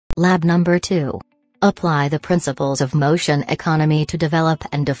Lab number 2. Apply the principles of motion economy to develop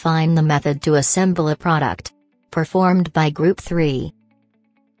and define the method to assemble a product. Performed by Group 3.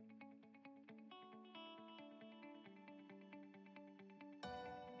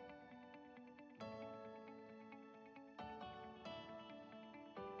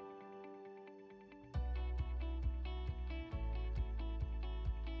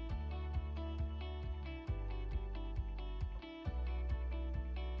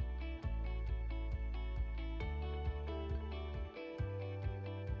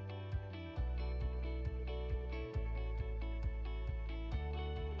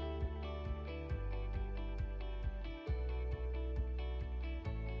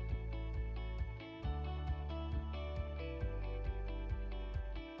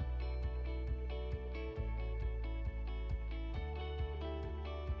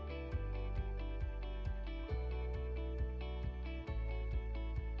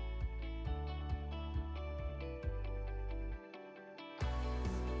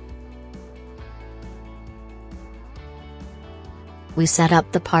 We set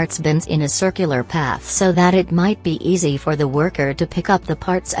up the parts bins in a circular path so that it might be easy for the worker to pick up the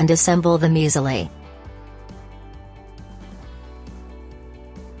parts and assemble them easily.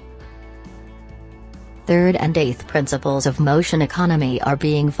 Third and eighth principles of motion economy are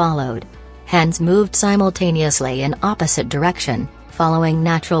being followed. Hands moved simultaneously in opposite direction, following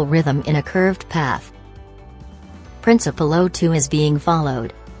natural rhythm in a curved path. Principle 02 is being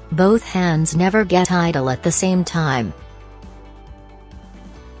followed. Both hands never get idle at the same time.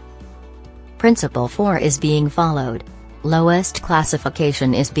 Principle 4 is being followed. Lowest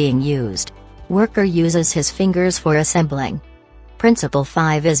classification is being used. Worker uses his fingers for assembling. Principle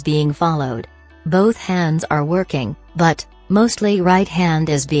 5 is being followed. Both hands are working, but mostly right hand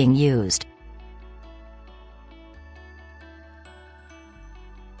is being used.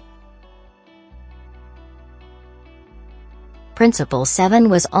 Principle 7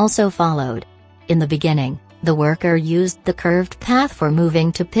 was also followed. In the beginning, the worker used the curved path for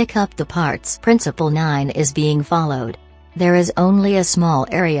moving to pick up the parts. Principle 9 is being followed. There is only a small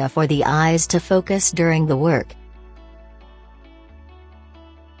area for the eyes to focus during the work.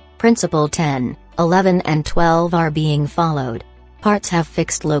 Principle 10, 11 and 12 are being followed. Parts have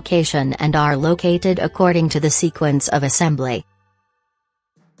fixed location and are located according to the sequence of assembly.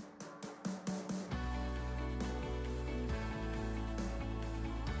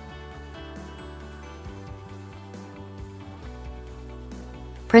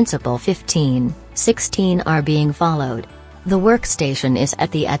 Principle 15, 16 are being followed. The workstation is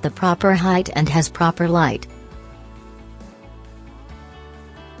at the proper height and has proper light.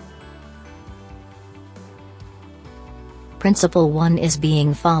 Principle 1 is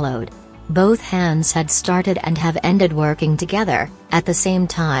being followed. Both hands had started and have ended working together, at the same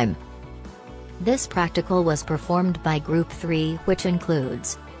time. This practical was performed by Group 3, which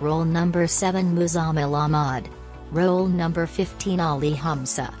includes Roll number 7 Muzammil Ahmad, Roll number 15 Ali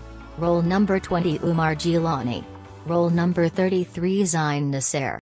Hamza, Roll number 20 Umar Gilani, Roll number 33 Zain Nasser.